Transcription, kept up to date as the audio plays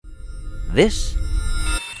This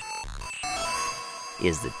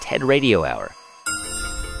is the TED Radio Hour.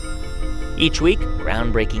 Each week,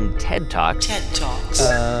 groundbreaking TED Talks. TED Talks.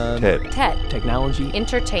 TED. Technology.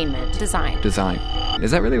 Entertainment. Design.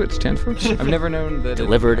 Is that really what it stands for? I've never known that.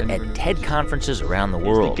 Delivered at TED conferences around the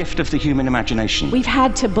world. It's the gift of the human imagination. We've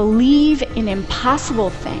had to believe in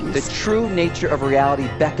impossible things. The true nature of reality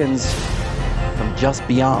beckons from just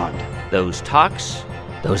beyond. Those talks,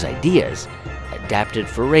 those ideas, adapted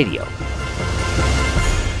for radio.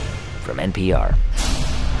 From NPR.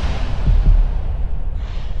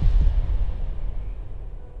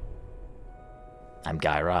 I'm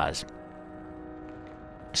Guy Raz.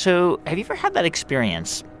 So, have you ever had that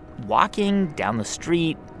experience walking down the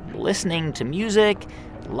street, listening to music,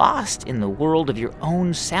 lost in the world of your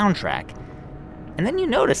own soundtrack, and then you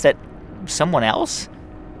notice that someone else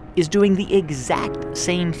is doing the exact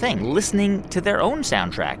same thing, listening to their own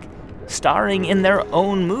soundtrack, starring in their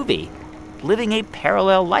own movie, living a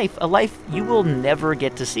parallel life, a life you will never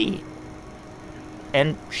get to see?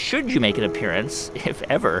 And should you make an appearance, if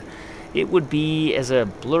ever, it would be as a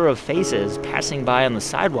blur of faces passing by on the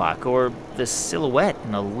sidewalk or the silhouette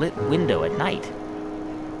in a lit window at night.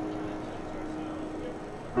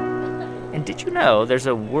 And did you know there's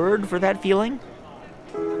a word for that feeling?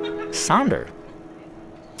 Sonder.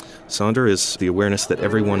 Sonder is the awareness that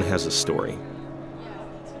everyone has a story.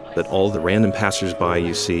 That all the random passersby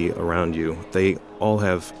you see around you, they all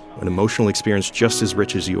have an emotional experience just as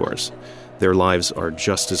rich as yours. Their lives are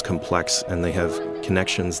just as complex, and they have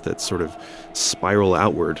connections that sort of spiral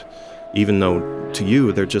outward, even though to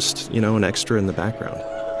you they're just, an extra in the background.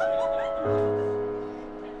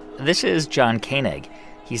 This is John Koenig.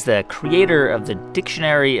 He's the creator of the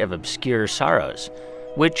Dictionary of Obscure Sorrows,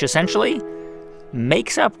 which essentially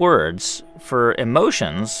makes up words for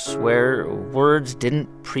emotions where words didn't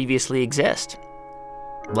previously exist,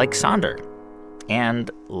 like sonder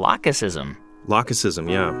and Lockeism.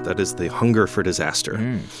 Lockeism, yeah, that is the hunger for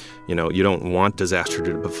disaster. You don't want disaster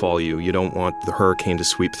to befall you. You don't want the hurricane to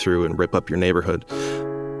sweep through and rip up your neighborhood.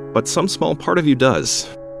 But some small part of you does.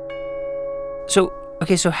 So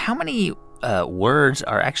how many words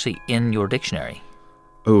are actually in your dictionary?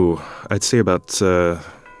 Oh, I'd say about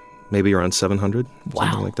maybe around 700, wow,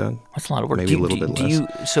 something like that. That's a lot of words. Maybe a little bit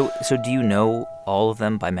less. So do you know all of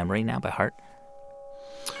them by memory now, by heart?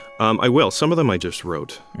 I will. Some of them I just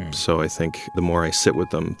wrote. So I think the more I sit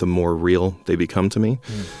with them, the more real they become to me.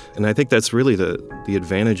 And I think that's really the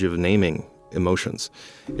advantage of naming emotions,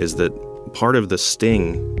 is that part of the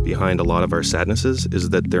sting behind a lot of our sadnesses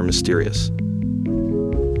is that they're mysterious.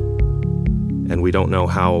 And we don't know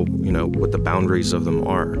how, what the boundaries of them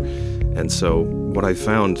are. And so what I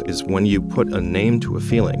found is when you put a name to a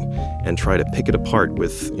feeling and try to pick it apart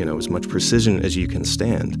with, as much precision as you can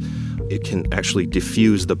stand, it can actually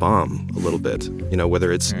diffuse the bomb a little bit.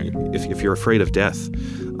 Whether it's, if you're afraid of death,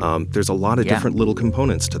 there's a lot of different little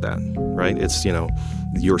components to that, right? It's,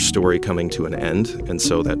 your story coming to an end, and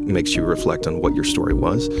so that makes you reflect on what your story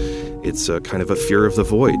was. It's a kind of a fear of the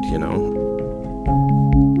void,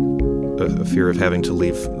 a fear of having to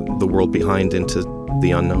leave the world behind into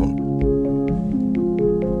the unknown.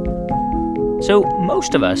 So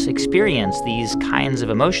most of us experience these kinds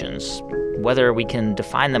of emotions, whether we can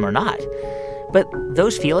define them or not. But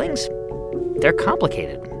those feelings, they're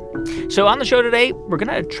complicated. So on the show today, we're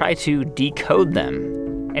going to try to decode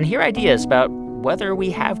them and hear ideas about whether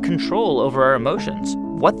we have control over our emotions,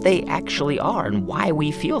 what they actually are and why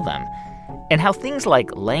we feel them, and how things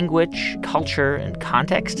like language, culture, and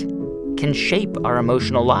context can shape our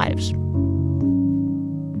emotional lives.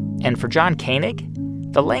 And for John Koenig,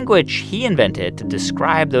 the language he invented to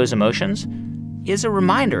describe those emotions is a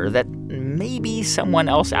reminder that maybe someone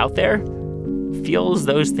else out there feels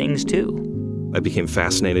those things too. I became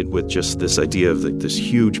fascinated with just this idea of this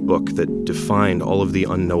huge book that defined all of the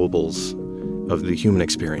unknowables of the human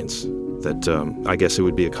experience. That I guess it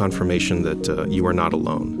would be a confirmation that you are not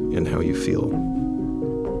alone in how you feel.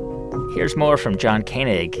 Here's more from John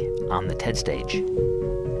Koenig on the TED stage.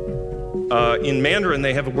 In Mandarin,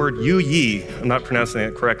 they have a word yu yi, I'm not pronouncing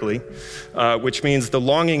it correctly, which means the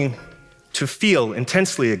longing to feel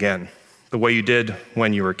intensely again, the way you did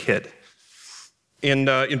when you were a kid. In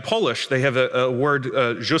Polish, they have a word,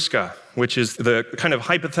 juska, which is the kind of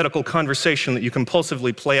hypothetical conversation that you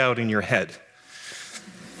compulsively play out in your head.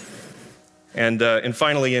 And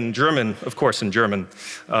finally, in German, of course, in German,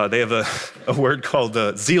 they have a word called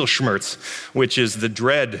Zielschmerz, which is the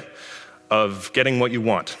dread of getting what you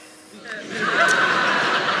want.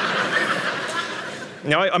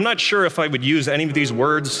 Now, I'm not sure if I would use any of these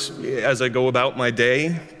words as I go about my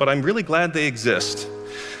day, but I'm really glad they exist.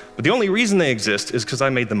 But the only reason they exist is because I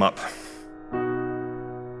made them up.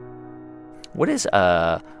 What is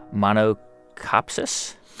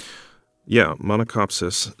monocopsis? Yeah,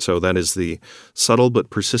 monocopsis. So that is the subtle but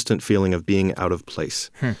persistent feeling of being out of place,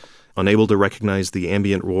 unable to recognize the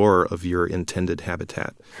ambient roar of your intended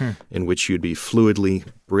habitat, in which you'd be fluidly,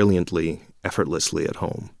 brilliantly, effortlessly at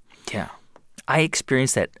home. Yeah. I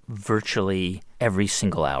experience that virtually every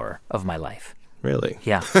single hour of my life. Really?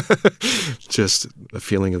 Yeah. Just a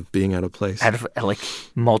feeling of being out of place. Like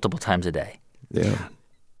multiple times a day. Yeah.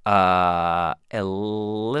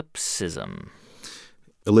 Ellipsism.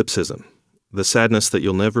 Ellipsism. The sadness that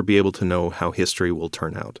you'll never be able to know how history will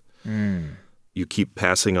turn out. You keep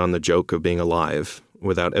passing on the joke of being alive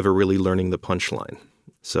without ever really learning the punchline.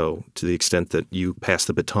 So to the extent that you pass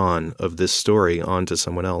the baton of this story on to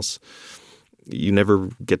someone else, you never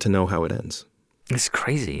get to know how it ends. It's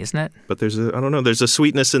crazy, isn't it? But there's a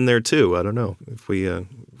sweetness in there too. I don't know. If we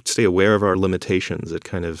stay aware of our limitations, it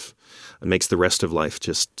kind of makes the rest of life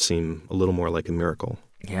just seem a little more like a miracle.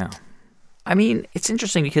 Yeah. I mean, it's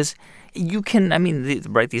interesting because you can,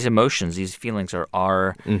 these emotions, these feelings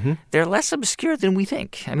are they're less obscure than we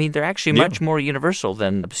think. I mean, they're actually much more universal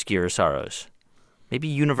than obscure sorrows. Maybe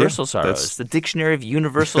universal sorrows, the dictionary of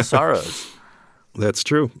universal sorrows. That's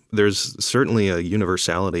true. There's certainly a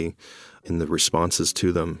universality in the responses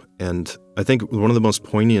to them. And I think one of the most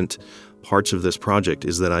poignant parts of this project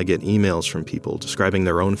is that I get emails from people describing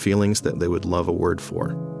their own feelings that they would love a word for.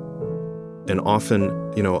 And often,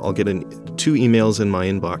 I'll get 2 emails in my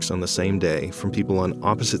inbox on the same day from people on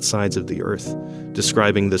opposite sides of the earth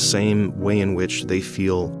describing the same way in which they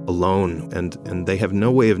feel alone, and they have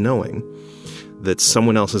no way of knowing that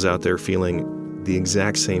someone else is out there feeling the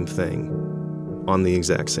exact same thing on the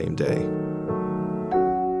exact same day.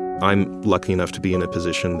 I'm lucky enough to be in a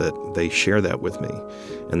position that they share that with me,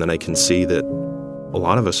 and then I can see that a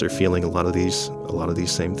lot of us are feeling a lot of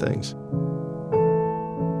these same things.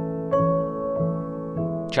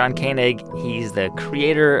 John Koenig, he's the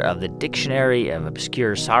creator of the Dictionary of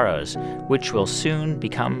Obscure Sorrows, which will soon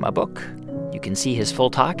become a book. You can see his full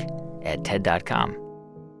talk at TED.com.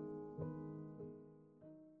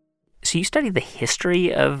 So you study the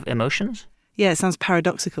history of emotions? Yeah, it sounds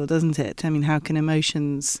paradoxical, doesn't it? I mean, how can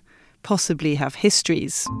emotions possibly have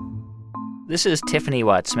histories? This is Tiffany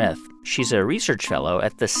Watt-Smith. She's a research fellow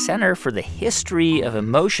at the Center for the History of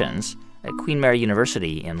Emotions at Queen Mary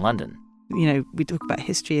University in London. We talk about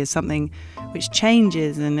history as something which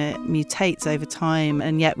changes and it mutates over time,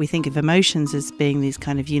 and yet we think of emotions as being these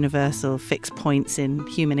kind of universal fixed points in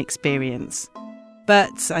human experience.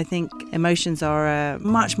 But I think emotions are a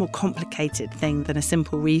much more complicated thing than a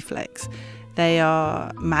simple reflex. They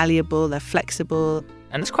are malleable, they're flexible.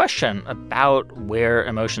 And this question about where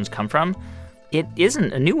emotions come from, it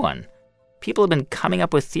isn't a new one. People have been coming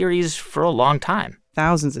up with theories for a long time.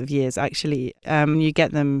 Thousands of years, actually. You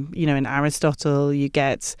get them, in Aristotle, you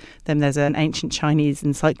get them, there's an ancient Chinese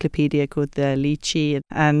encyclopedia called the Li Qi,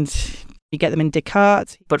 and you get them in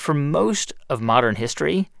Descartes. But for most of modern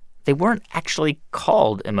history, they weren't actually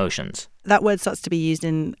called emotions. That word starts to be used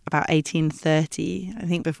in about 1830. I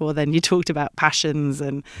think before then you talked about passions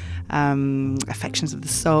and affections of the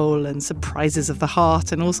soul and surprises of the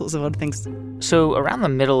heart and all sorts of odd things. So around the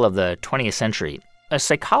middle of the 20th century, a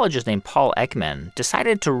psychologist named Paul Ekman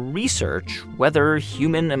decided to research whether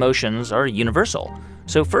human emotions are universal.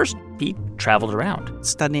 So first, he traveled around,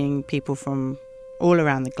 studying people from all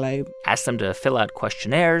around the globe. Asked them to fill out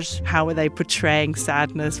questionnaires. How were they portraying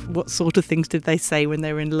sadness? What sort of things did they say when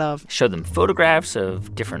they were in love? Showed them photographs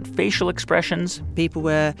of different facial expressions. People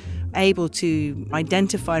were able to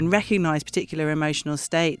identify and recognize particular emotional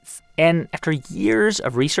states. And after years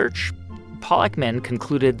of research, Paul Ekman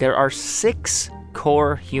concluded there are 6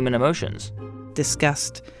 core human emotions.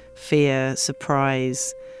 Disgust, fear,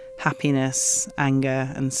 surprise, happiness,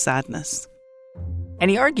 anger, and sadness.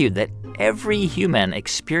 And he argued that every human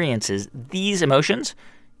experiences these emotions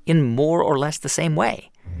in more or less the same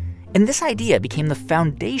way. And this idea became the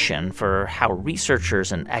foundation for how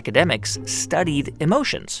researchers and academics studied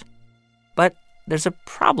emotions. But there's a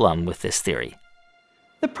problem with this theory.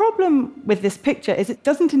 The problem with this picture is it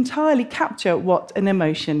doesn't entirely capture what an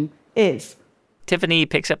emotion is. Tiffany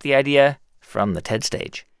picks up the idea from the TED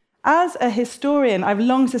stage. As a historian, I've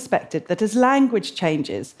long suspected that as language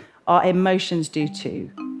changes, our emotions do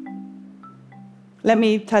too. Let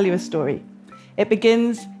me tell you a story. It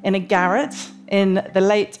begins in a garret in the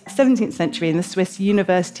late 17th century in the Swiss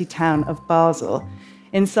university town of Basel.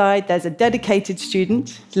 Inside, there's a dedicated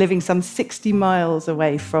student living some 60 miles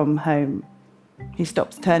away from home. He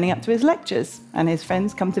stops turning up to his lectures, and his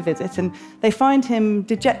friends come to visit, and they find him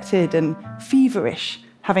dejected and feverish,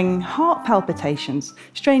 having heart palpitations,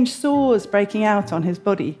 strange sores breaking out on his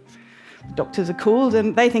body. The doctors are called,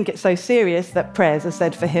 and they think it's so serious that prayers are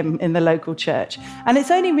said for him in the local church. And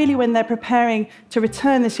it's only really when they're preparing to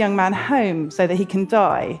return this young man home so that he can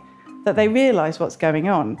die that they realise what's going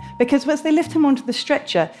on. Because once they lift him onto the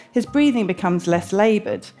stretcher, his breathing becomes less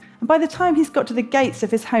laboured. And by the time he's got to the gates of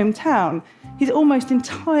his hometown, he's almost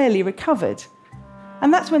entirely recovered.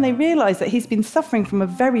 And that's when they realise that he's been suffering from a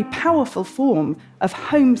very powerful form of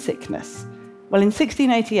homesickness. Well, in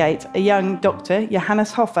 1688, a young doctor,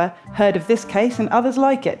 Johannes Hofer, heard of this case and others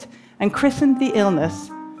like it, and christened the illness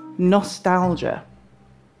nostalgia.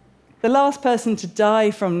 The last person to die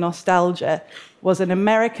from nostalgia was an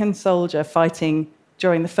American soldier fighting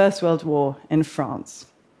during the First World War in France.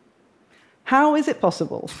 How is it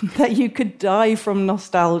possible that you could die from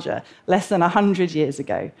nostalgia less than 100 years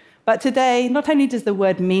ago? But today, not only does the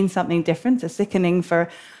word mean something different, a sickening for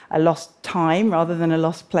a lost time rather than a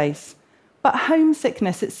lost place, but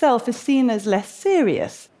homesickness itself is seen as less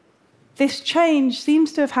serious. This change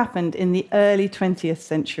seems to have happened in the early 20th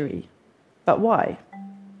century. But why?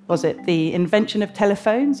 Was it the invention of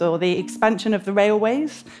telephones or the expansion of the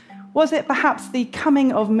railways? Was it perhaps the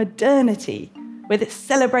coming of modernity with its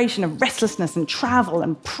celebration of restlessness and travel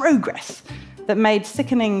and progress that made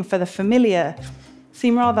sickening for the familiar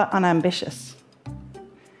seem rather unambitious?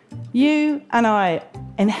 You and I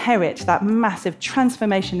inherit that massive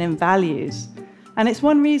transformation in values, and it's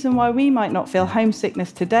one reason why we might not feel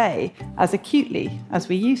homesickness today as acutely as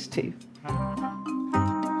we used to.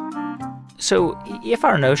 So if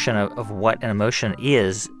our notion of what an emotion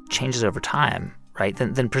is changes over time, right,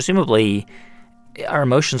 then presumably our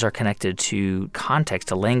emotions are connected to context,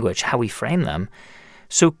 to language, how we frame them.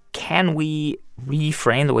 So can we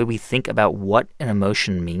reframe the way we think about what an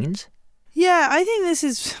emotion means? Yeah, I think this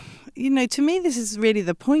is, to me, this is really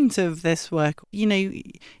the point of this work.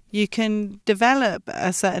 You can develop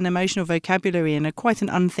a certain emotional vocabulary in quite an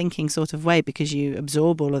unthinking sort of way because you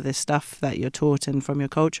absorb all of this stuff that you're taught and from your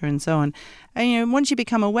culture and so on. And, once you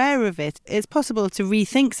become aware of it, it's possible to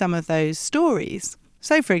rethink some of those stories.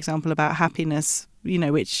 So, for example, about happiness,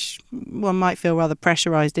 which one might feel rather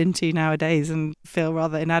pressurized into nowadays and feel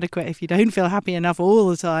rather inadequate if you don't feel happy enough all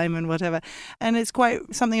the time and whatever. And it's quite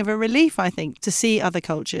something of a relief, I think, to see other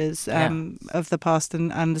cultures of the past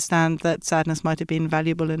and understand that sadness might have been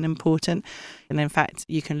valuable and important. And in fact,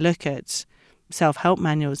 you can look at self-help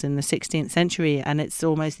manuals in the 16th century and it's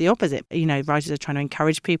almost the opposite. Writers are trying to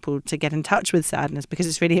encourage people to get in touch with sadness because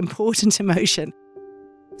it's a really important emotion.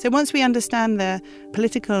 So once we understand the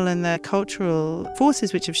political and the cultural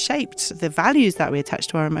forces which have shaped the values that we attach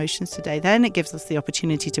to our emotions today, then it gives us the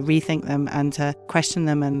opportunity to rethink them and to question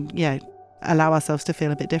them and, allow ourselves to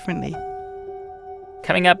feel a bit differently.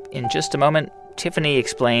 Coming up in just a moment, Tiffany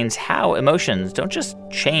explains how emotions don't just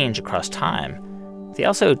change across time. They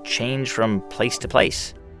also change from place to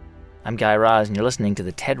place. I'm Guy Raz, and you're listening to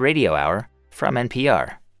the TED Radio Hour from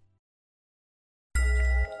NPR.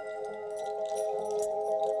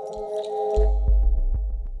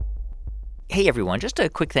 Hey everyone, just a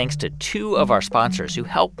quick thanks to two of our sponsors who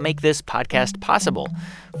help make this podcast possible.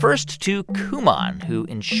 First, to Kumon, who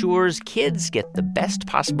ensures kids get the best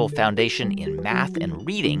possible foundation in math and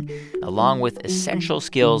reading, along with essential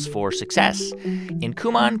skills for success. In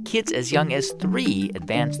Kumon, kids as young as 3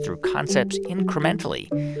 advance through concepts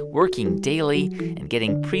incrementally, working daily and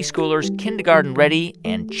getting preschoolers kindergarten ready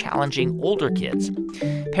and challenging older kids.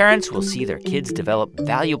 Parents will see their kids develop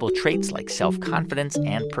valuable traits like self-confidence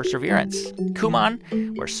and perseverance.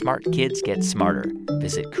 Kumon, where smart kids get smarter.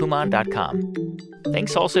 Visit Kumon.com.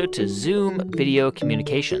 Thanks also to Zoom Video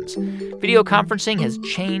Communications. Video conferencing has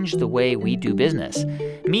changed the way we do business.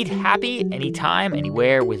 Meet happy anytime,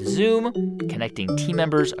 anywhere with Zoom, connecting team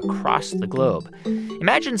members across the globe.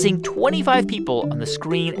 Imagine seeing 25 people on the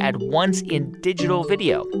screen at once in digital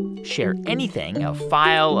video. Share anything, a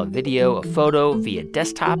file, a video, a photo, via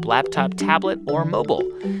desktop, laptop, tablet, or mobile.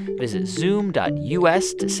 Visit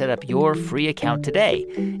zoom.us to set up your free account today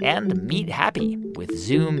and meet happy with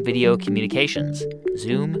Zoom Video Communications.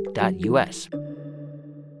 Zoom.us.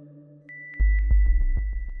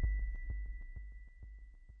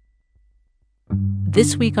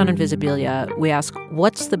 This week on Invisibilia, we ask,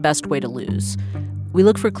 what's the best way to lose? We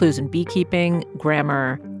look for clues in beekeeping,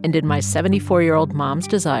 grammar, and in my 74-year-old mom's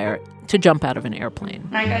desire to jump out of an airplane.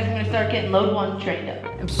 All right, guys, I'm going to start getting load 1 trained up.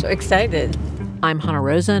 I'm so excited. I'm Hannah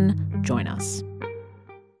Rosen. Join us.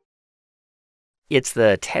 It's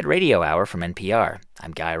the TED Radio Hour from NPR.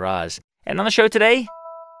 I'm Guy Raz. And on the show today,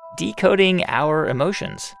 decoding our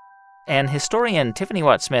emotions. And historian Tiffany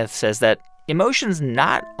Watt-Smith says that emotions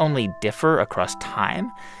not only differ across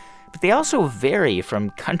time, but they also vary from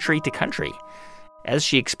country to country, as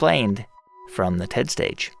she explained from the TED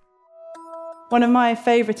stage. One of my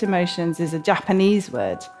favorite emotions is a Japanese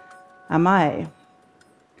word, amae.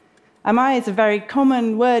 Amae is a very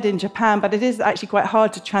common word in Japan, but it is actually quite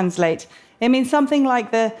hard to translate. It means something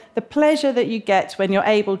like the pleasure that you get when you're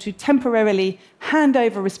able to temporarily hand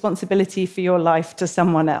over responsibility for your life to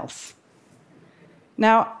someone else.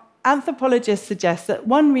 Now, anthropologists suggest that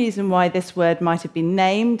one reason why this word might have been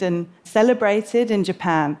named and celebrated in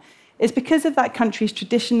Japan is because of that country's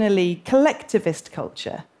traditionally collectivist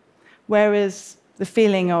culture, whereas the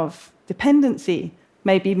feeling of dependency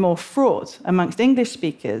may be more fraught amongst English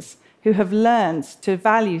speakers who have learned to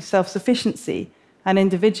value self-sufficiency and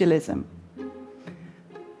individualism.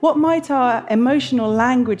 What might our emotional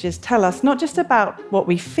languages tell us, not just about what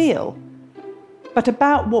we feel, but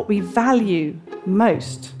about what we value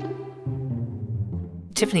most?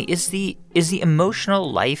 Tiffany, is the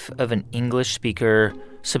emotional life of an English speaker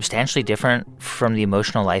substantially different from the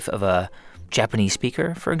emotional life of a Japanese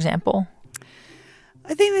speaker, for example?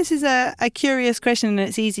 I think this is a curious question, and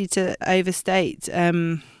it's easy to overstate.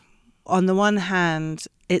 On the one hand,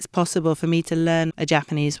 it's possible for me to learn a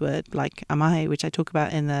Japanese word like amae, which I talk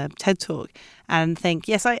about in the TED Talk, and think,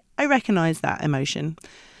 yes, I recognize that emotion.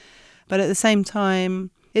 But at the same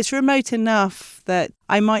time, it's remote enough that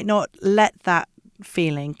I might not let that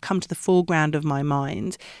feeling come to the foreground of my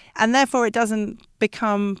mind, and therefore it doesn't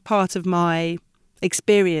become part of my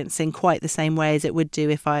experience in quite the same way as it would do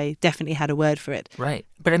if I definitely had a word for it. Right.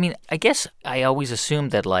 But I mean, I guess I always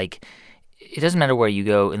assumed that, like, it doesn't matter where you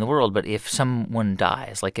go in the world, but if someone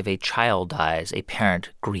dies, like if a child dies, a parent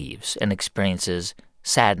grieves and experiences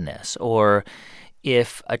sadness. Or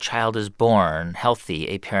if a child is born healthy,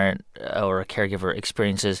 a parent or a caregiver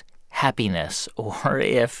experiences happiness. Or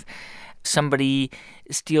if somebody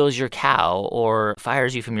steals your cow or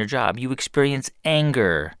fires you from your job, you experience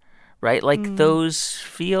anger, right? Like those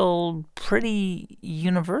feel pretty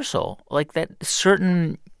universal. Like that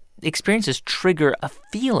certain experiences trigger a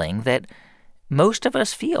feeling that most of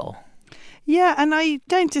us feel. Yeah, and I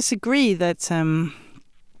don't disagree that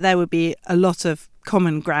there would be a lot of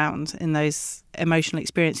common ground in those emotional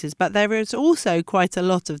experiences, but there is also quite a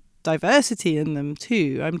lot of diversity in them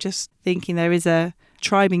too. I'm just thinking there is a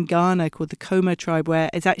tribe in Ghana called the Como tribe where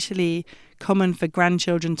it's actually common for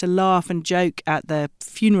grandchildren to laugh and joke at the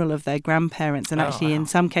funeral of their grandparents, and in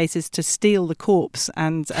some cases to steal the corpse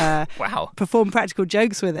and perform practical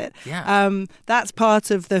jokes with it. Yeah. That's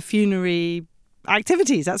part of the funerary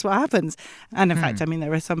activities. That's what happens. And in fact, I mean,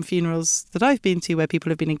 there are some funerals that I've been to where people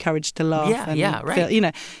have been encouraged to laugh.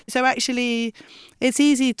 Right. So actually, it's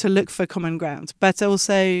easy to look for common ground, but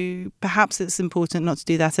also perhaps it's important not to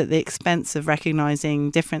do that at the expense of recognizing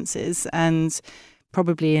differences. And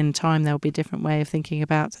probably in time, there'll be a different way of thinking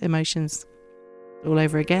about emotions all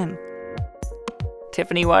over again.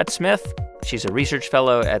 Tiffany Watt-Smith. She's a research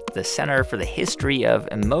fellow at the Center for the History of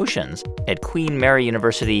Emotions at Queen Mary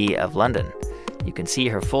University of London. You can see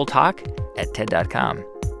her full talk at TED.com.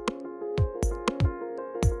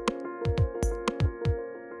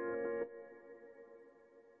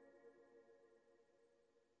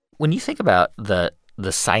 When you think about the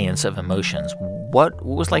science of emotions, what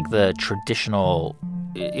was like the traditional,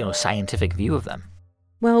 scientific view of them?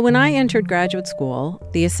 Well, when I entered graduate school,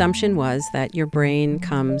 the assumption was that your brain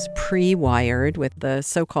comes pre-wired with the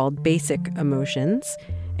so-called basic emotions: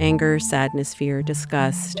 anger, sadness, fear,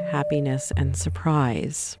 disgust, happiness, and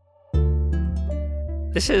surprise.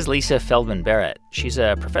 This is Lisa Feldman Barrett. She's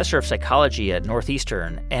a professor of psychology at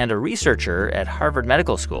Northeastern and a researcher at Harvard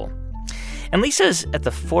Medical School. And Lisa's at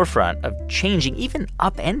the forefront of changing, even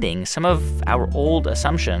upending, some of our old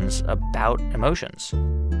assumptions about emotions.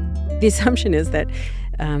 The assumption is that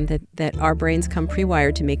that our brains come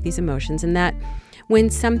pre-wired to make these emotions, and that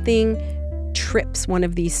when something trips one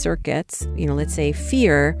of these circuits, let's say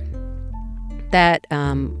fear, that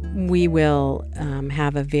we will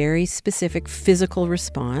have a very specific physical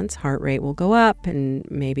response. Heart rate will go up and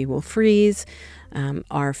maybe we'll freeze.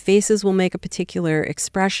 Our faces will make a particular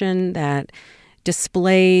expression that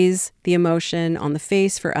displays the emotion on the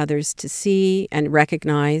face for others to see and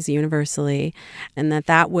recognize universally, and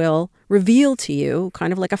that will reveal to you,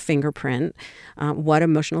 kind of like a fingerprint, what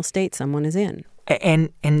emotional state someone is in.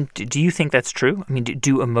 And do you think that's true? I mean,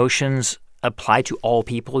 do emotions apply to all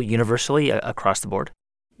people universally across the board?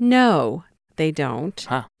 No, they don't.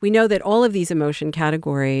 Huh. We know that all of these emotion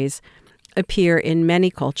categories appear in many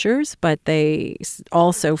cultures, but they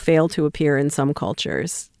also fail to appear in some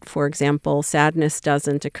cultures. For example, sadness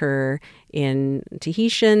doesn't occur in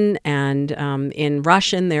Tahitian, and in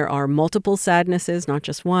Russian there are multiple sadnesses, not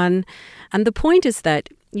just one. And the point is that,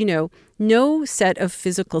 no set of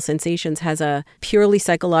physical sensations has a purely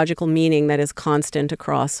psychological meaning that is constant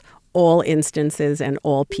across all instances and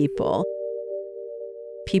all people.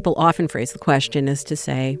 People often phrase the question as to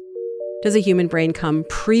say, does a human brain come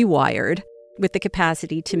pre-wired with the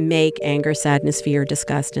capacity to make anger, sadness, fear,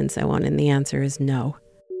 disgust, and so on? And the answer is no.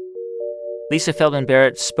 Lisa Feldman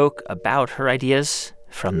Barrett spoke about her ideas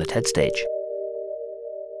from the TED stage.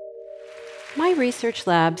 My research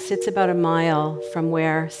lab sits about a mile from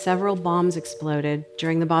where several bombs exploded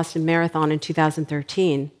during the Boston Marathon in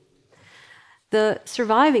 2013. The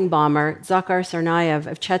surviving bomber, Zakhar Tsarnaev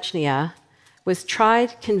of Chechnya, was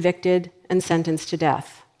tried, convicted, and sentenced to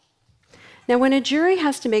death. Now, when a jury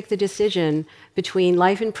has to make the decision between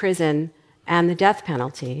life in prison and the death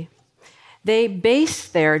penalty, they base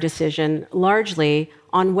their decision largely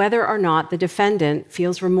on whether or not the defendant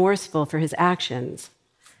feels remorseful for his actions.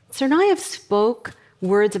 Tsarnaev spoke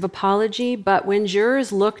words of apology, but when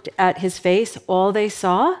jurors looked at his face, all they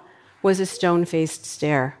saw was a stone-faced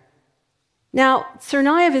stare. Now,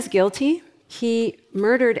 Tsarnaev is guilty. He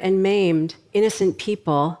murdered and maimed innocent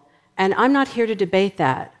people, and I'm not here to debate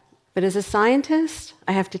that. But as a scientist,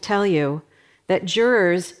 I have to tell you that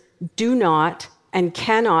jurors do not and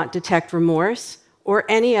cannot detect remorse or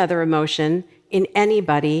any other emotion in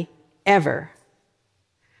anybody ever.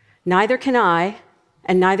 Neither can I,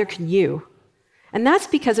 and neither can you. And that's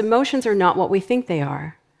because emotions are not what we think they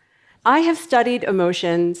are. I have studied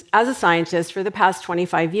emotions as a scientist for the past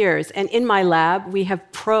 25 years, and in my lab, we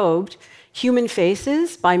have probed human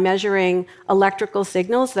faces by measuring electrical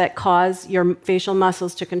signals that cause your facial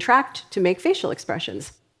muscles to contract to make facial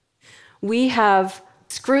expressions. We have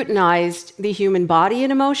scrutinized the human body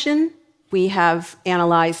in emotion. We have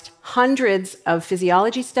analyzed hundreds of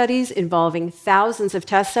physiology studies involving thousands of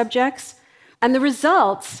test subjects. And the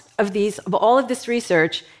results of all of this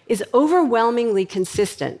research is overwhelmingly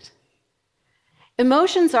consistent.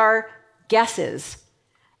 Emotions are guesses.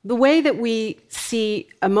 The way that we see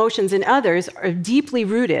emotions in others are deeply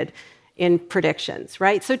rooted in predictions,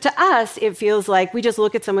 right? So to us, it feels like we just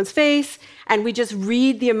look at someone's face and we just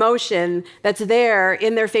read the emotion that's there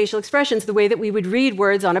in their facial expressions the way that we would read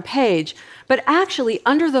words on a page. But actually,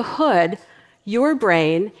 under the hood, your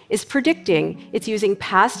brain is predicting. It's using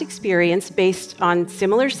past experience based on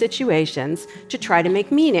similar situations to try to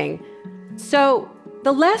make meaning. So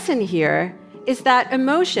the lesson here is that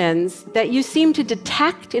emotions that you seem to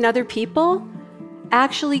detect in other people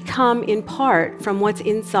actually come in part from what's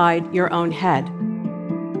inside your own head.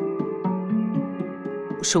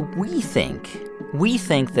 So we think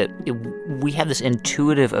that we have this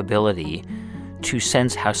intuitive ability to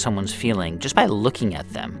sense how someone's feeling just by looking at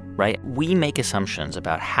them, right? We make assumptions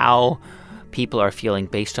about how people are feeling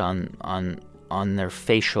based on their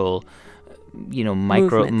facial,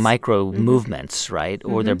 micro movements, right?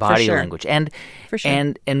 Or their body language. And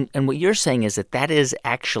what you're saying is that is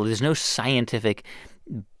actually, there's no scientific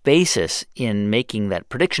basis in making that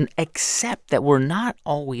prediction, except that we're not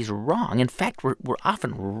always wrong. In fact, we're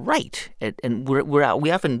often right, and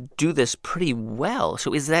we often do this pretty well.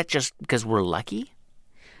 So is that just because we're lucky?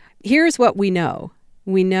 Here's what we know.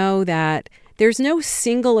 We know that there's no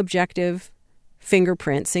single objective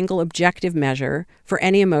fingerprint, single objective measure for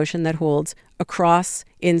any emotion that holds across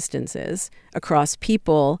instances, across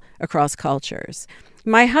people, across cultures.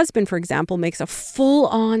 My husband, for example, makes a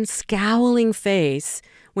full-on scowling face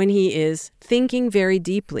when he is thinking very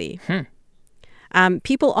deeply.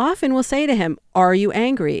 People often will say to him, "Are you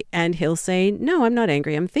angry?" And he'll say, "No, I'm not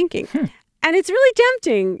angry, I'm thinking." And it's really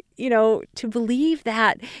tempting, to believe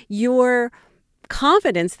that your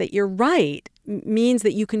confidence that you're right means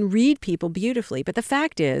that you can read people beautifully. But the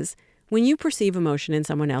fact is, when you perceive emotion in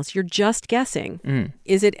someone else, you're just guessing.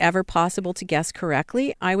 Is it ever possible to guess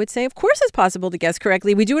correctly? I would say, of course it's possible to guess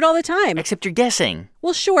correctly. We do it all the time. Except you're guessing.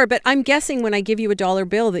 Well, sure, but I'm guessing when I give you a dollar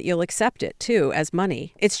bill that you'll accept it, too, as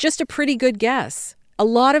money. It's just a pretty good guess. A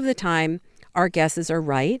lot of the time, our guesses are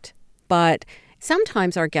right, but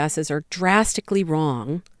sometimes our guesses are drastically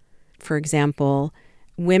wrong. For example,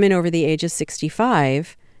 women over the age of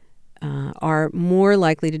 65 are more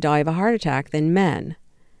likely to die of a heart attack than men.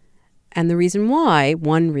 And the reason why,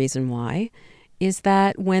 one reason why, is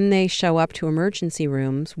that when they show up to emergency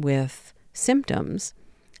rooms with symptoms,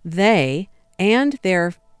 they and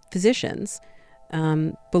their physicians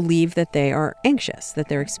believe that they are anxious, that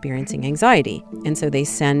they're experiencing anxiety. And so they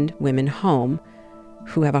send women home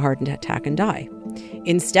who have a heart attack and die,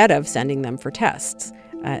 instead of sending them for tests,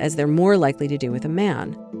 as they're more likely to do with a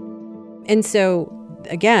man. And so,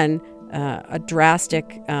 again, a drastic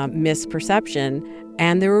misperception,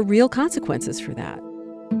 and there are real consequences for that.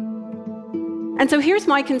 And so here's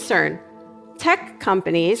my concern. Tech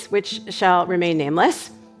companies, which shall remain nameless,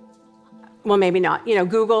 well, maybe not,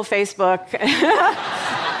 Google, Facebook,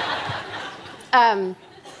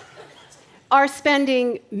 are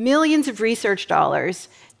spending millions of research dollars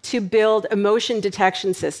to build emotion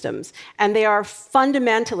detection systems. And they are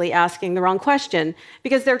fundamentally asking the wrong question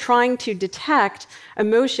because they're trying to detect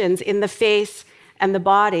emotions in the face and the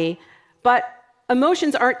body. But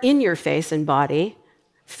emotions aren't in your face and body.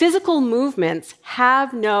 Physical movements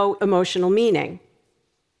have no emotional meaning.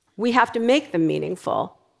 We have to make them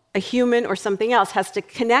meaningful. A human or something else has to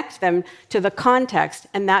connect them to the context,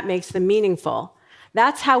 and that makes them meaningful.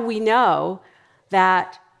 That's how we know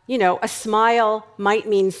that, a smile might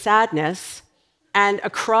mean sadness, and a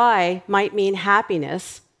cry might mean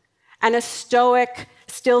happiness, and a stoic,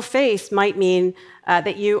 still face might mean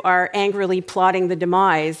that you are angrily plotting the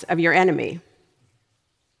demise of your enemy.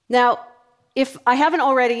 Now, if I haven't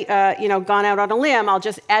already, gone out on a limb, I'll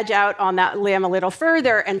just edge out on that limb a little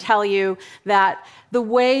further and tell you that the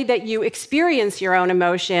way that you experience your own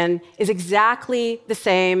emotion is exactly the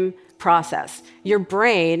same process. Your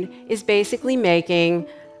brain is basically making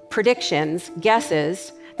predictions,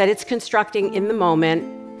 guesses, that it's constructing in the moment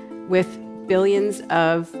with billions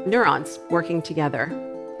of neurons working together.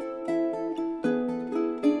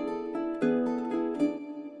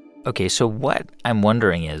 Okay, so what I'm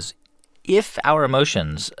wondering is, if our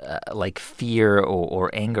emotions, like fear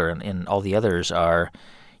or anger and all the others are,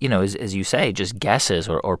 as you say, just guesses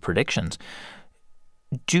or predictions,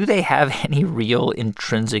 do they have any real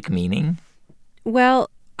intrinsic meaning? Well,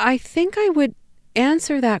 I think I would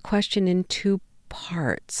answer that question in two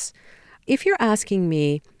parts. If you're asking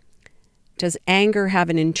me, does anger have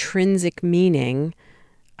an intrinsic meaning?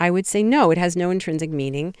 I would say no, it has no intrinsic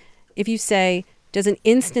meaning. If you say, does an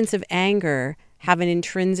instance of anger have an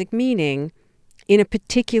intrinsic meaning in a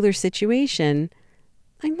particular situation,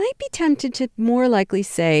 I might be tempted to more likely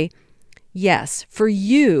say, yes, for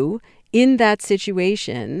you, in that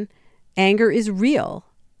situation, anger is real.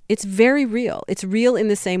 It's very real. It's real in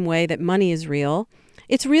the same way that money is real.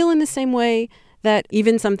 It's real in the same way that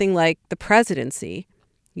even something like the presidency,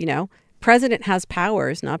 president has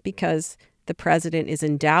powers, not because the president is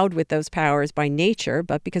endowed with those powers by nature,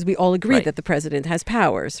 but because we all agree that the president has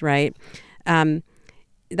powers, right?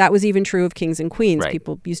 That was even true of kings and queens. Right.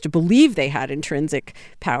 People used to believe they had intrinsic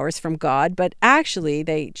powers from God, but actually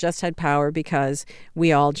they just had power because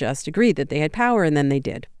we all just agreed that they had power, and then they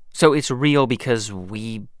did. So it's real because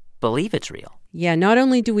we believe it's real. Yeah, not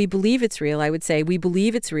only do we believe it's real, I would say we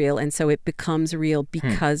believe it's real, and so it becomes real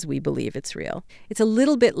because we believe it's real. It's a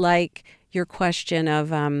little bit like your question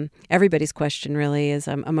of, everybody's question really is,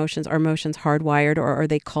 emotions. Are emotions hardwired, or are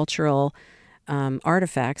they cultural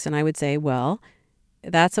artifacts? And I would say, well,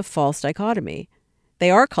 that's a false dichotomy. They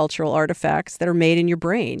are cultural artifacts that are made in your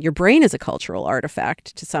brain. Your brain is a cultural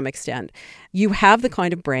artifact to some extent. You have the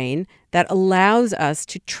kind of brain that allows us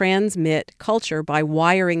to transmit culture by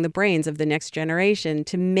wiring the brains of the next generation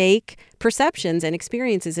to make perceptions and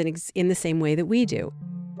experiences in the same way that we do.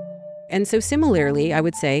 And so similarly, I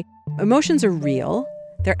would say emotions are real.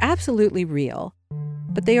 They're absolutely real.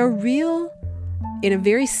 But they are real in a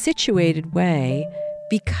very situated way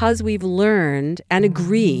because we've learned and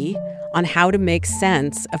agree on how to make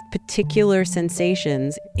sense of particular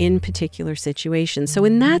sensations in particular situations. So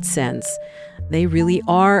in that sense, they really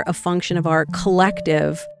are a function of our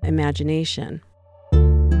collective imagination.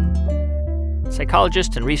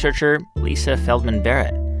 Psychologist and researcher Lisa Feldman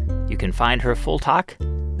Barrett. You can find her full talk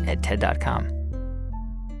at TED.com.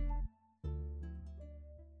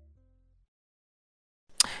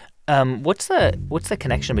 What's the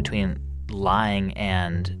connection between lying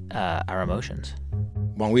and our emotions?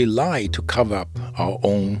 When we lie to cover up our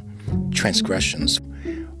own transgressions,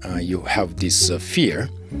 you have this fear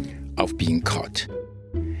of being caught.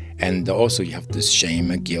 And also you have this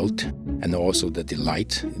shame and guilt, and also the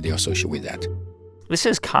delight they associate with that. This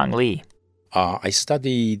is Kang Lee. I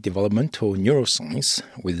study developmental neuroscience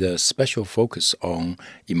with a special focus on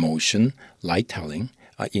emotion, lie-telling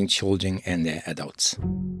in children and adults.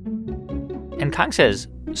 And Kang says,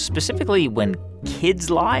 specifically when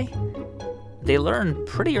kids lie, they learn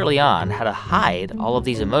pretty early on how to hide all of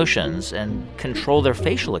these emotions and control their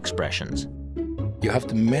facial expressions. You have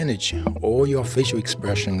to manage all your facial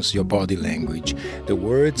expressions, your body language, the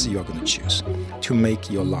words you're going to choose to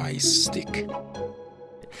make your lies stick.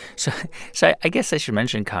 So I guess I should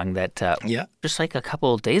mention, Kang, that just like a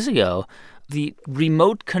couple of days ago, the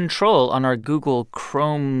remote control on our Google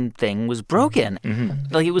Chrome thing was broken.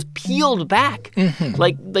 Mm-hmm. Like it was peeled back. Mm-hmm.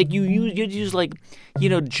 Like you'd use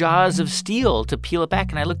jaws of steel to peel it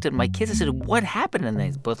back. And I looked at my kids. I said, "What happened?" And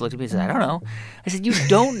they both looked at me and said, "I don't know." I said, "You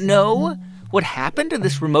don't know what happened to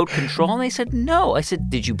this remote control?" And they said, "No." I said,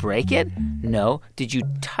 "Did you break it?" "No." "Did you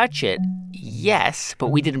touch it?" yes, but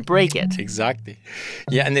we didn't break it. Exactly.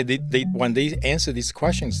 Yeah, and they when they answer these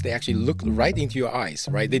questions, they actually look right into your eyes,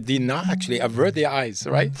 right? They did not actually avert their eyes,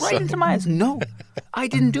 right? Right into my eyes. No, I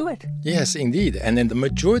didn't do it. Yes, indeed. And then the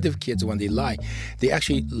majority of kids, when they lie, they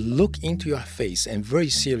actually look into your face and very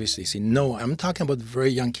seriously say, no, I'm talking about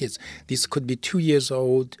very young kids. These could be 2 years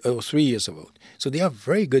old or 3 years old. So they are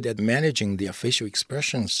very good at managing their facial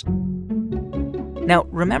expressions. Now,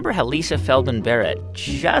 remember how Lisa Feldman Barrett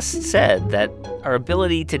just said that our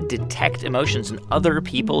ability to detect emotions in other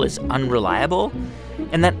people is unreliable?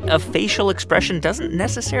 And that a facial expression doesn't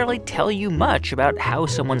necessarily tell you much about how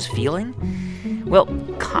someone's feeling? Well,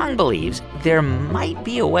 Kang believes there might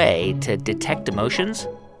be a way to detect emotions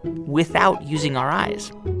without using our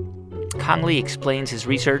eyes. Kang Lee explains his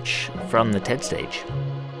research from the TED stage.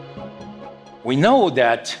 We know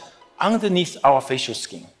that underneath our facial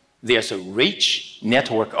skin, there's a rich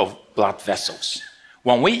network of blood vessels.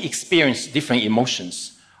 When we experience different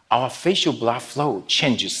emotions, our facial blood flow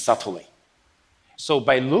changes subtly. So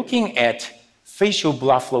by looking at facial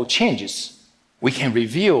blood flow changes, we can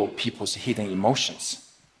reveal people's hidden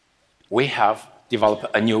emotions. We have developed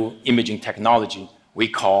a new imaging technology we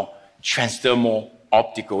call transdermal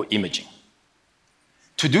optical imaging.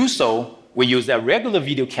 To do so, we use a regular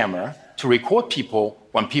video camera to record people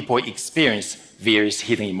when people experience various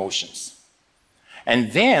hidden emotions.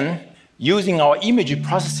 And then, using our image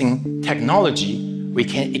processing technology, we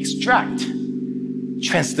can extract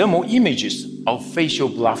transdermal images of facial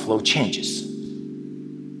blood flow changes.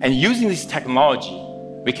 And using this technology,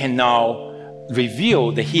 we can now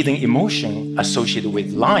reveal the hidden emotion associated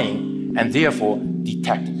with lying and therefore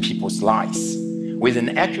detect people's lies with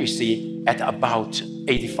an accuracy at about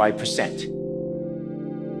 85%.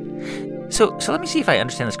 So let me see if I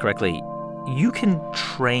understand this correctly. You can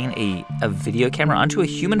train a video camera onto a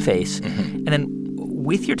human face, and then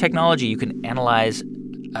with your technology, you can analyze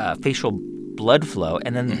facial blood flow,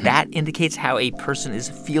 and then that indicates how a person is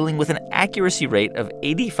feeling with an accuracy rate of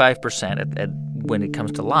 85% when it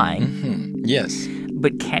comes to lying. Yes.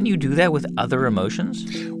 But can you do that with other emotions?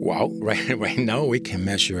 Well, right now we can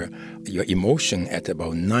measure your emotion at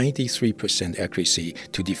about 93% accuracy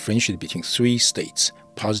to differentiate between three states: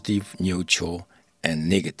 positive, neutral, and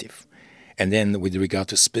negative. And then with regard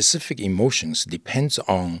to specific emotions, depends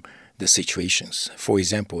on the situations. For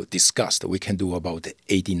example, disgust, we can do about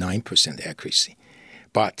 89% accuracy.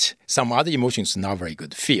 But some other emotions not very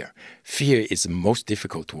good. Fear is the most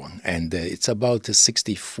difficult one, and it's about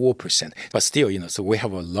 64%. But still, so we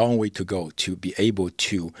have a long way to go to be able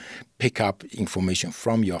to pick up information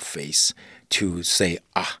from your face to say,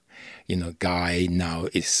 guy now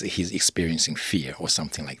he's experiencing fear or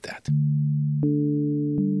something like that.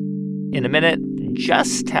 In a minute,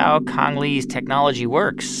 just how Kang Lee's technology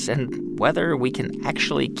works and whether we can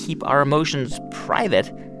actually keep our emotions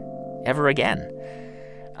private ever again.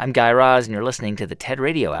 I'm Guy Raz, and you're listening to the TED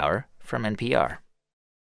Radio Hour from NPR.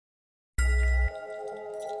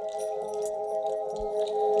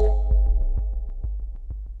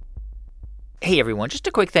 Hey, everyone, just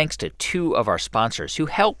a quick thanks to two of our sponsors who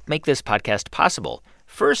help make this podcast possible.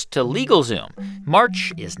 First, to LegalZoom.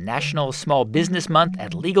 March is National Small Business Month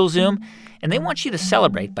at LegalZoom, and they want you to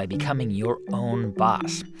celebrate by becoming your own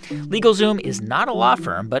boss. LegalZoom is not a law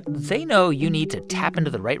firm, but they know you need to tap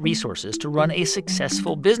into the right resources to run a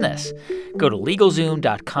successful business. Go to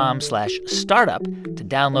LegalZoom.com/startup to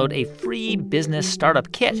download a free business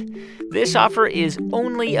startup kit. This offer is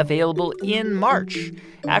only available in March.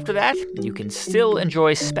 After that, you can still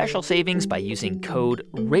enjoy special savings by using code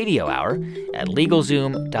RADIOHOUR at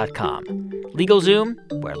LegalZoom.com. LegalZoom,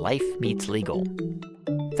 where life meets legal.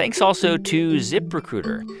 Thanks also to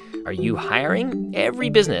ZipRecruiter. Are you hiring?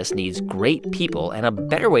 Every business needs great people and a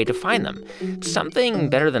better way to find them. Something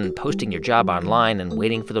better than posting your job online and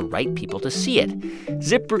waiting for the right people to see it.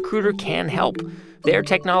 ZipRecruiter can help. Their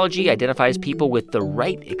technology identifies people with the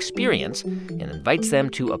right experience and invites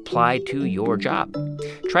them to apply to your job.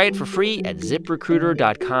 Try it for free at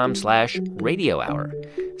ZipRecruiter.com/radiohour.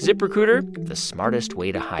 ZipRecruiter, the smartest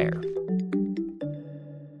way to hire.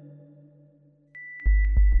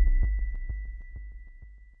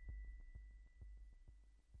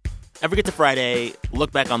 Ever get to Friday,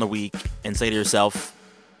 look back on the week, and say to yourself,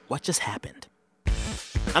 what just happened?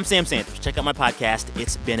 I'm Sam Sanders. Check out my podcast,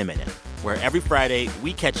 It's Been a Minute, where every Friday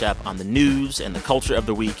we catch up on the news and the culture of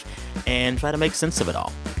the week and try to make sense of it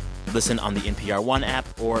all. Listen on the NPR One app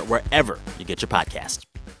or wherever you get your podcast.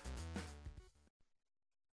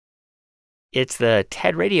 It's the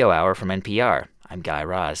TED Radio Hour from NPR. I'm Guy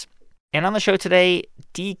Raz. And on the show today,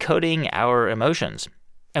 decoding our emotions.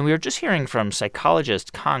 And we were just hearing from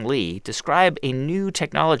psychologist Kang Lee describe a new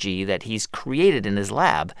technology that he's created in his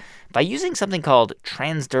lab by using something called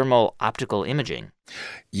transdermal optical imaging.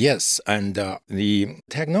 Yes, and the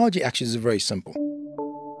technology actually is very simple.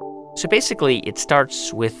 So basically, it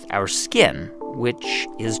starts with our skin, which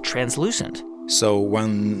is translucent. So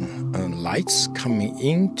when light's coming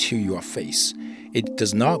into your face, it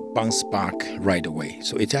does not bounce back right away.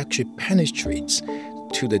 So it actually penetrates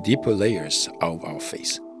to the deeper layers of our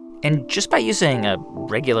face. And just by using a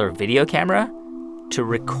regular video camera to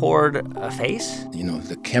record a face?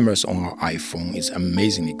 The cameras on our iPhone is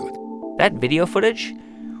amazingly good. That video footage,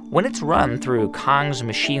 when it's run through Kang's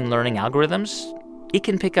machine learning algorithms, it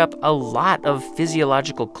can pick up a lot of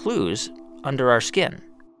physiological clues under our skin.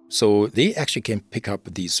 So they actually can pick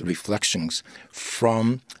up these reflections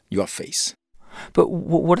from your face. But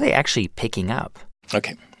what are they actually picking up?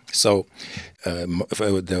 Okay. So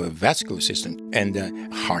the vascular system and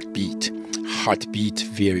heartbeat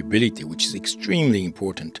variability, which is extremely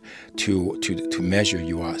important to measure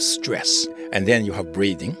your stress. And then you have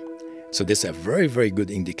breathing. So these are very, very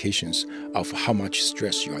good indications of how much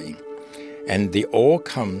stress you are in. And they all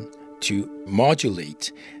come to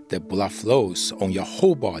modulate the blood flows on your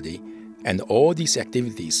whole body. And all these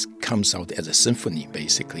activities comes out as a symphony,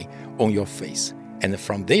 basically, on your face. And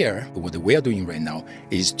from there, what we are doing right now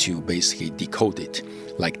is to basically decode it,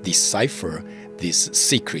 like decipher these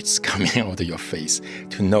secrets coming out of your face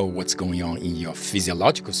to know what's going on in your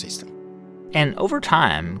physiological system. And over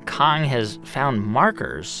time, Kang has found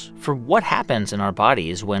markers for what happens in our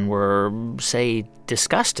bodies when we're, say,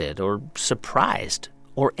 disgusted or surprised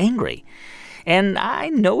or angry. And I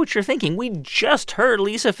know what you're thinking. We just heard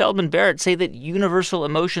Lisa Feldman Barrett say that universal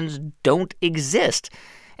emotions don't exist,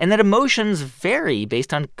 and that emotions vary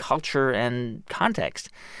based on culture and context.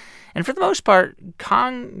 And for the most part,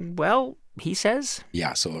 Kang, well, he says...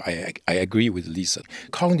 Yeah, so I agree with Lisa.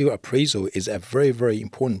 Cognitive appraisal is a very, very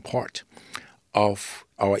important part of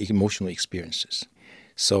our emotional experiences.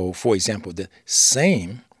 So, for example, the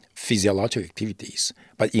same physiological activities,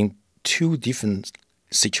 but in two different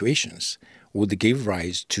situations, would give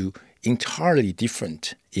rise to entirely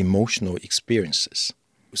different emotional experiences.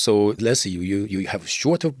 So let's say you have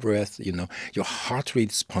short of breath, your heart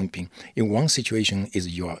rate is pumping. In one situation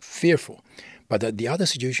is you are fearful, but the other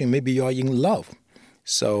situation maybe you are in love.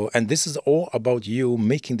 So, and this is all about you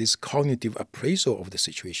making this cognitive appraisal of the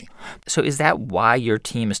situation. So is that why your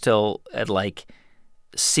team is still at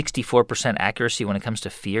 64% accuracy when it comes to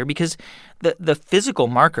fear? Because the physical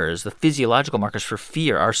markers, the physiological markers for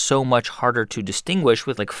fear are so much harder to distinguish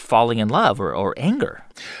with falling in love or anger.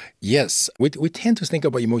 Yes, we tend to think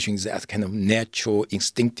about emotions as kind of natural,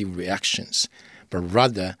 instinctive reactions, but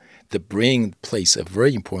rather the brain plays a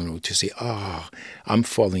very important role to say, I'm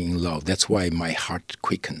falling in love. That's why my heart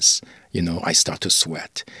quickens. I start to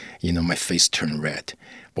sweat. My face turns red.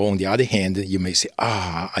 But on the other hand, you may say,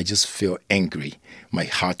 I just feel angry. My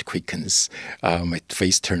heart quickens, my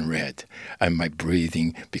face turns red, and my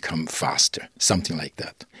breathing becomes faster, something like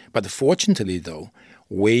that. But fortunately, though,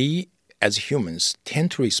 we as humans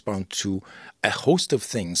tend to respond to a host of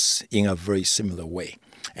things in a very similar way.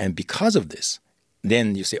 And because of this,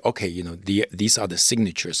 then you say, okay, these are the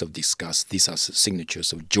signatures of disgust, these are the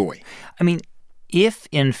signatures of joy. I mean, if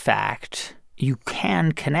in fact you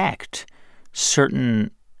can connect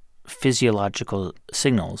certain physiological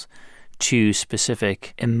signals to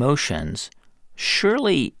specific emotions,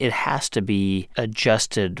 surely it has to be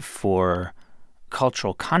adjusted for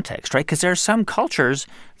cultural context, right? Because there are some cultures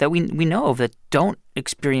that we know of that don't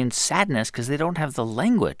experience sadness because they don't have the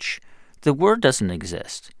language. The word doesn't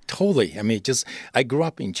exist. Totally. I grew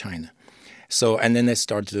up in China. So, and then I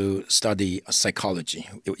started to study psychology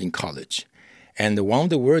in college. And one of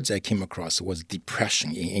the words I came across was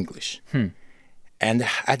depression in English. And I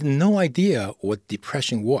had no idea what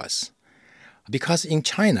depression was. Because in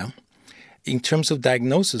China, in terms of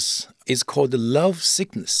diagnosis, it's called love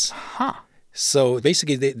sickness. So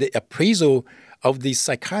basically, the appraisal of the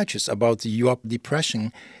psychiatrist about your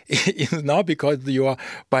depression is not because you are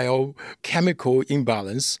biochemical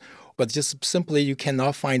imbalance, but just simply you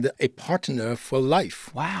cannot find a partner for life.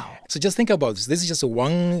 Wow. So just think about this. This is just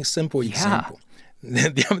one simple example.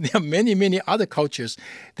 There are many, many other cultures.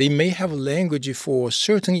 They may have language for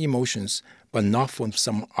certain emotions, but not for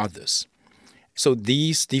some others. So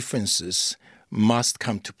these differences must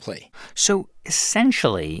come to play. So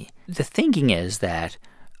essentially, the thinking is that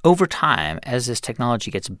over time, as this technology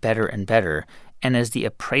gets better and better, and as the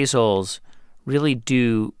appraisals really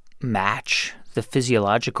do match the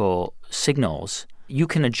physiological signals, you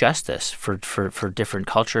can adjust this for different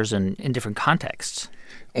cultures and in different contexts.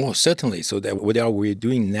 Oh, certainly. So that what we're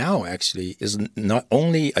doing now actually is not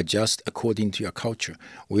only adjust according to your culture,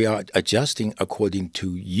 we are adjusting according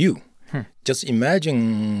to you. Just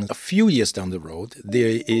imagine a few years down the road,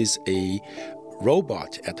 there is a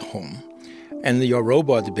robot at home. And your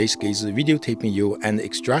robot basically is videotaping you and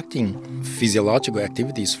extracting physiological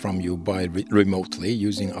activities from you by remotely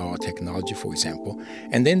using our technology, for example.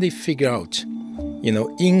 And then they figure out,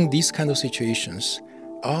 in these kind of situations,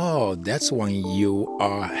 that's when you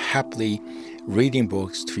are happily reading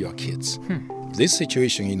books to your kids. This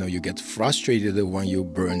situation, you get frustrated when you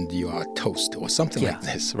burned your toast or something like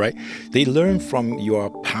this, right? They learn from your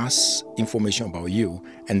past information about you,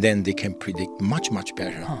 and then they can predict much, much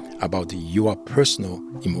better about your personal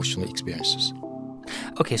emotional experiences.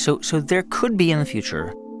 Okay, so there could be in the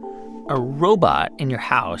future a robot in your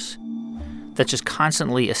house that's just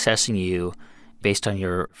constantly assessing you based on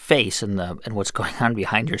your face and what's going on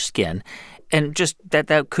behind your skin, and just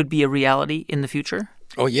that could be a reality in the future?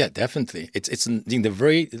 Oh, yeah, definitely. It's in the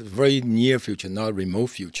very, very near future, not remote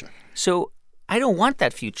future. So I don't want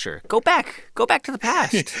that future. Go back to the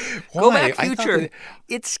past. Why? Go back, future.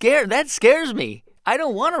 That scares me. I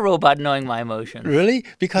don't want a robot knowing my emotions. Really?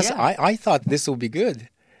 Because I thought this would be good.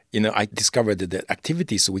 I discovered that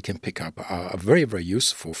activities we can pick up are very, very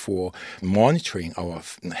useful for monitoring our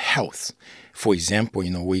health. For example,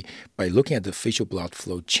 we by looking at the facial blood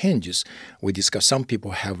flow changes, we discover some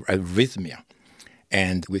people have arrhythmia.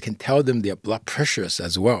 And we can tell them their blood pressures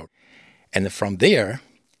as well. And from there,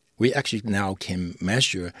 we actually now can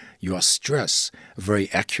measure your stress very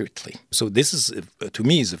accurately. So this is, to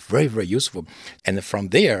me, is very, very useful. And from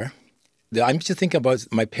there, I'm just thinking about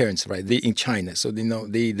my parents, right? They're in China, so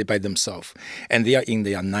they by themselves. And they are in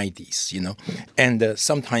their 90s, And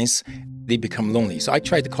sometimes they become lonely. So I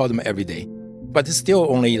try to call them every day. But it's still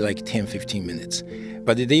only like 10, 15 minutes.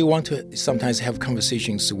 But they want to sometimes have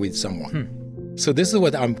conversations with someone. So this is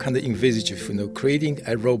what I'm kind of envisaging, creating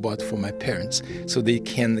a robot for my parents so they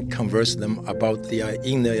can converse them about their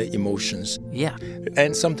inner emotions. Yeah.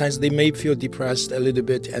 And sometimes they may feel depressed a little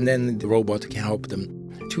bit, and then the robot can help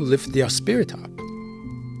them to lift their spirit up.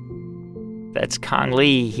 That's Kang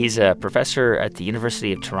Lee. He's a professor at the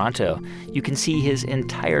University of Toronto. You can see his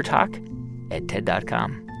entire talk at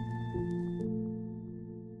TED.com.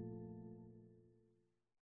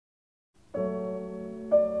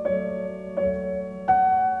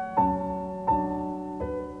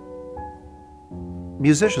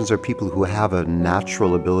 Musicians are people who have a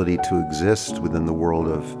natural ability to exist within the world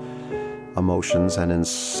of emotions and in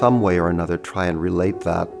some way or another try and relate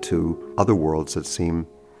that to other worlds that seem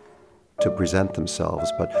to present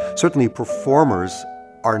themselves. But certainly performers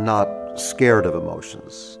are not scared of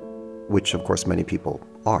emotions, which of course many people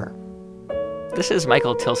are. This is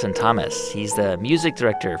Michael Tilson Thomas. He's the music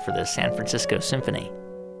director for the San Francisco Symphony.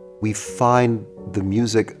 We find the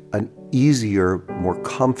music an easier, more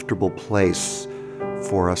comfortable place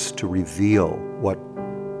for us to reveal what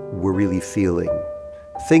we're really feeling.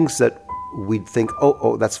 Things that we'd think,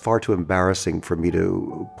 oh, that's far too embarrassing for me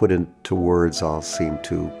to put into words. I'll seem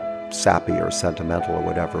too sappy or sentimental or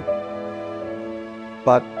whatever.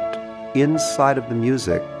 But inside of the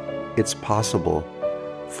music, it's possible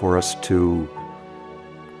for us to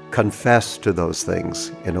confess to those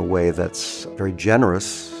things in a way that's very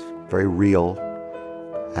generous, very real,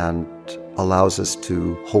 and allows us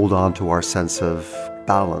to hold on to our sense of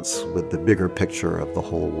balance with the bigger picture of the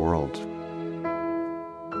whole world.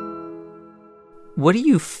 What do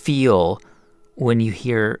you feel when you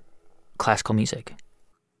hear classical music?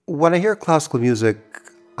 When I hear classical music,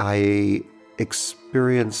 I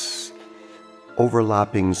experience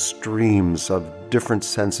overlapping streams of different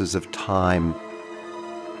senses of time,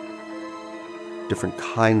 different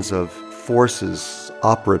kinds of forces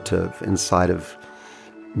operative inside of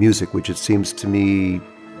music, which it seems to me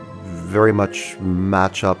very much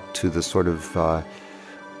match up to the sort of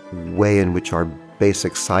way in which our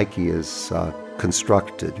basic psyche is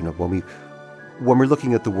constructed. When we're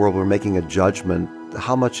looking at the world, we're making a judgment.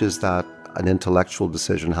 How much is that an intellectual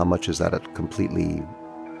decision? How much is that a completely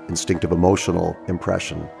instinctive emotional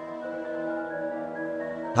impression?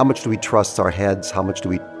 How much do we trust our heads? How much do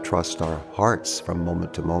we trust our hearts from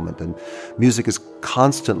moment to moment? And music is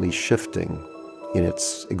constantly shifting in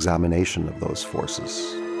its examination of those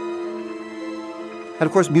forces. And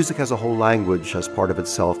of course, music has a whole language as part of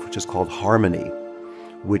itself, which is called harmony,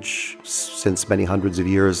 which since many hundreds of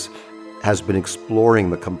years has been exploring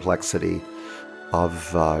the complexity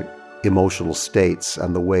of emotional states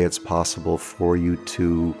and the way it's possible for you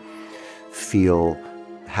to feel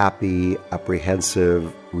happy,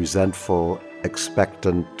 apprehensive, resentful,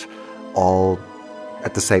 expectant, all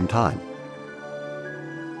at the same time.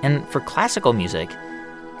 And for classical music,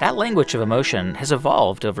 that language of emotion has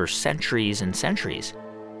evolved over centuries and centuries,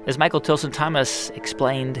 as Michael Tilson Thomas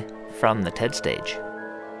explained from the TED stage.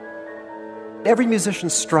 Every musician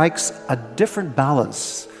strikes a different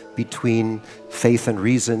balance between faith and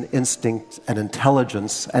reason, instinct and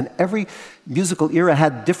intelligence, and every musical era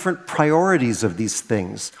had different priorities of these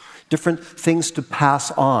things, different things to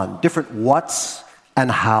pass on, different whats and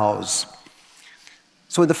hows.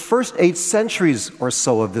 So in the first 8 centuries or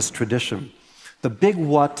so of this tradition, the big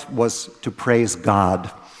what was to praise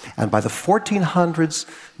God. And by the 1400s,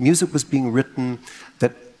 music was being written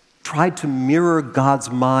that tried to mirror God's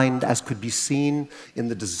mind as could be seen in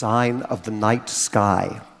the design of the night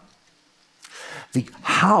sky. The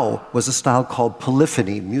how was a style called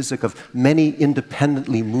polyphony, music of many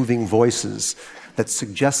independently moving voices that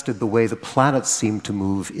suggested the way the planets seemed to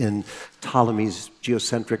move in Ptolemy's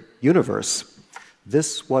geocentric universe.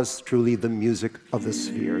 This was truly the music of the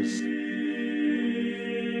spheres.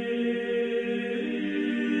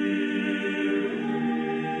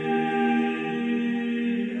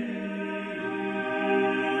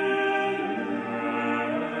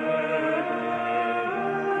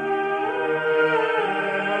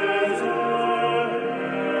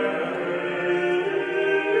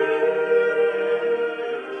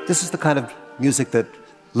 This is the kind of music that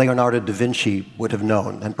Leonardo da Vinci would have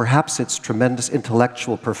known, and perhaps its tremendous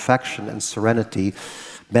intellectual perfection and serenity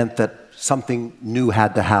meant that something new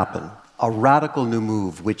had to happen, a radical new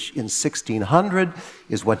move, which in 1600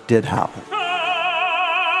 is what did happen.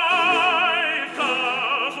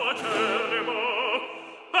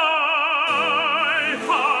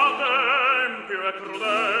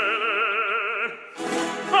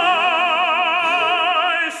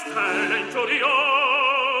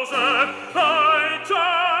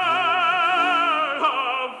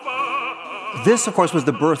 This, of course, was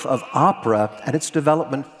the birth of opera, and its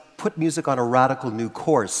development put music on a radical new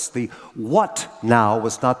course. The what now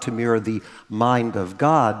was not to mirror the mind of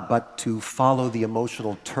God, but to follow the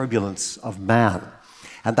emotional turbulence of man.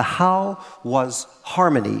 And the how was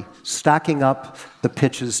harmony, stacking up the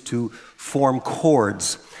pitches to form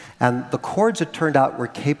chords. And the chords, it turned out, were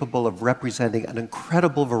capable of representing an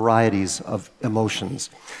incredible varieties of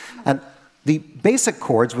emotions. And the basic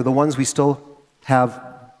chords were the ones we still have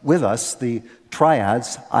with us, the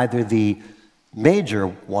triads, either the major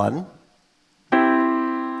one,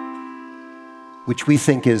 which we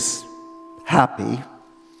think is happy,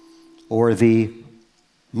 or the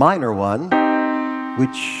minor one,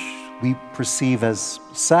 which we perceive as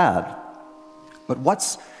sad. But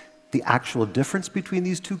what's the actual difference between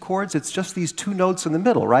these two chords? It's just these two notes in the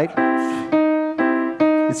middle, right?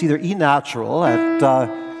 It's either E natural at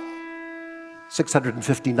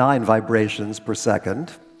 659 vibrations per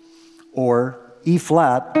second, or E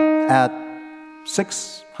flat at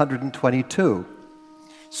 622.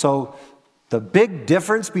 So the big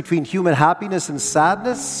difference between human happiness and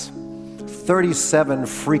sadness, 37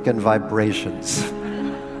 freaking vibrations.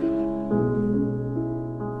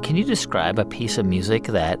 Can you describe a piece of music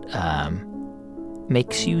that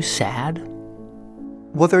makes you sad?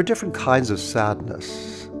 Well, there are different kinds of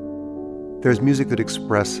sadness. There's music that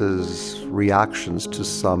expresses reactions to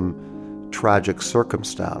some tragic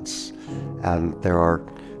circumstance. And there are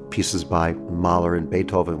pieces by Mahler and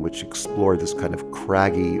Beethoven which explore this kind of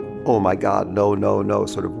craggy, oh my God, no, no, no,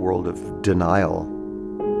 sort of world of denial.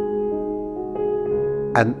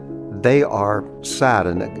 And they are sad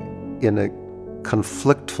in a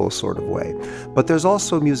conflictful sort of way. But there's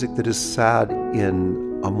also music that is sad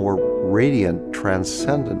in a more radiant,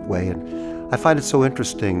 transcendent way. And I find it so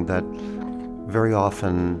interesting that very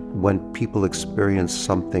often when people experience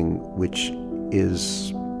something which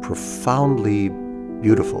is profoundly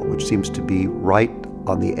beautiful, which seems to be right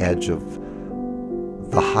on the edge of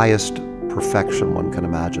the highest perfection one can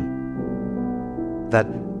imagine, that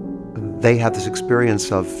they have this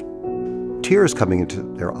experience of tears coming into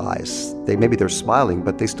their eyes. Maybe they're smiling,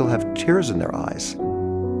 but they still have tears in their eyes.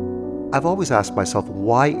 I've always asked myself,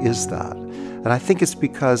 why is that? And I think it's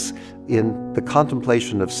because in the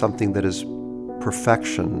contemplation of something that is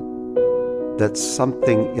perfection, that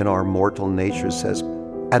something in our mortal nature says,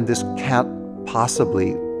 and this can't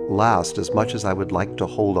possibly last as much as I would like to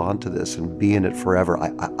hold on to this and be in it forever.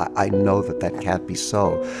 I know that can't be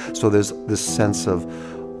so. So there's this sense of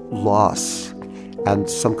loss and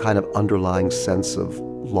some kind of underlying sense of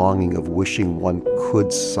longing, of wishing one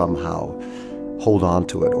could somehow hold on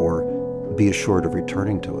to it or be assured of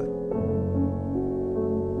returning to it.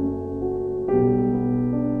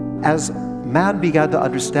 As man began to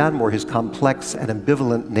understand more his complex and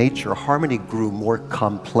ambivalent nature, harmony grew more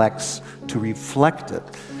complex to reflect it.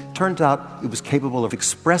 It turned out it was capable of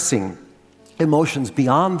expressing emotions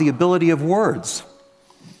beyond the ability of words.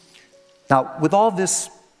 Now, with all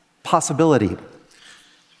this possibility,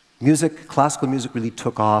 classical music really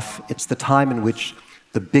took off. It's the time in which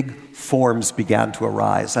the big forms began to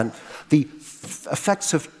arise, and the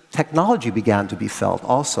effects of technology began to be felt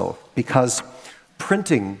also, because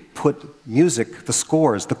printing put music, the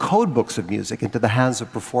scores, the code books of music into the hands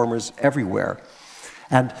of performers everywhere.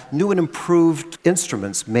 And new and improved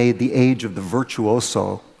instruments made the age of the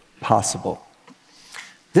virtuoso possible.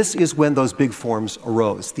 This is when those big forms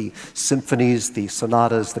arose, the symphonies, the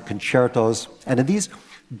sonatas, the concertos, and in these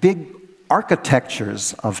big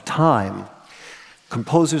architectures of time,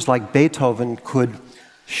 composers like Beethoven could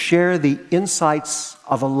share the insights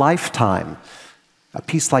of a lifetime. A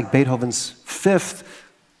piece like Beethoven's Fifth,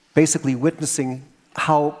 basically witnessing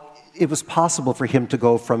how it was possible for him to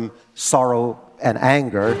go from sorrow and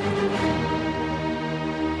anger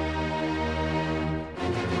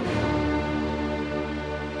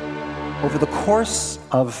over the course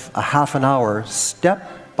of a half an hour,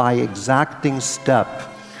 step by exacting step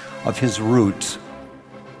of his route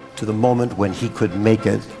to the moment when he could make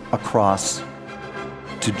it across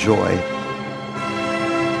to joy.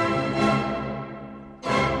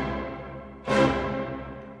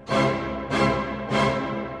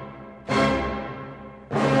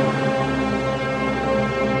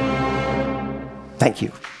 Thank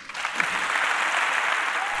you.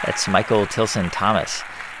 That's Michael Tilson Thomas.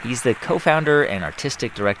 He's the co-founder and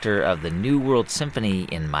artistic director of the New World Symphony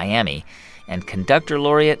in Miami and conductor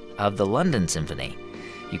laureate of the London Symphony.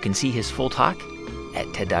 You can see his full talk at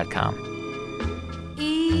TED.com.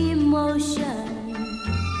 Emotion.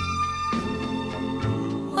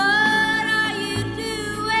 What are you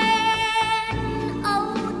doing?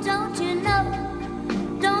 Oh, don't you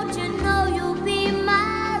know you'll be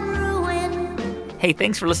my ruin? Hey,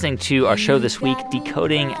 thanks for listening to our show this week,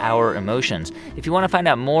 Decoding Our Emotions. If you want to find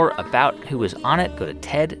out more about who was on it, go to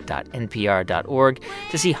ted.npr.org.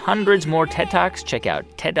 To see hundreds more TED Talks, check out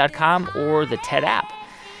TED.com or the TED app.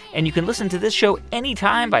 And you can listen to this show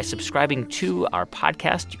anytime by subscribing to our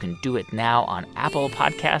podcast. You can do it now on Apple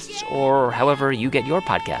Podcasts or however you get your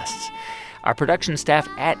podcasts. Our production staff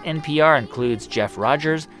at NPR includes Jeff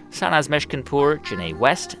Rogers, Sanaz Meshkinpour, Janae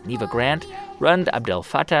West, Neva Grant, Rund Abdel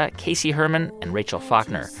Fattah, Casey Herman, and Rachel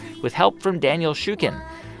Faulkner, with help from Daniel Shukin.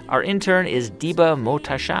 Our intern is Diba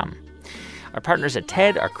Motasham. Our partners at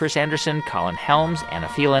TED are Chris Anderson, Colin Helms, Anna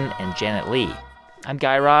Phelan, and Janet Lee. I'm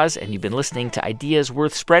Guy Raz, and you've been listening to Ideas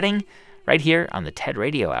Worth Spreading right here on the TED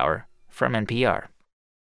Radio Hour from NPR.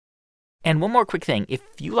 And one more quick thing. If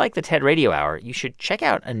you like the TED Radio Hour, you should check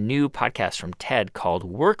out a new podcast from TED called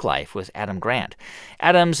Work Life with Adam Grant.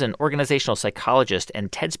 Adam's an organizational psychologist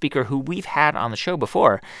and TED speaker who we've had on the show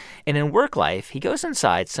before. And in Work Life, he goes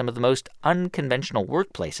inside some of the most unconventional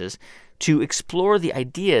workplaces to explore the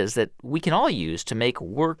ideas that we can all use to make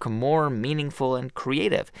work more meaningful and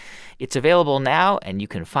creative. It's available now, and you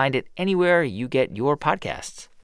can find it anywhere you get your podcasts.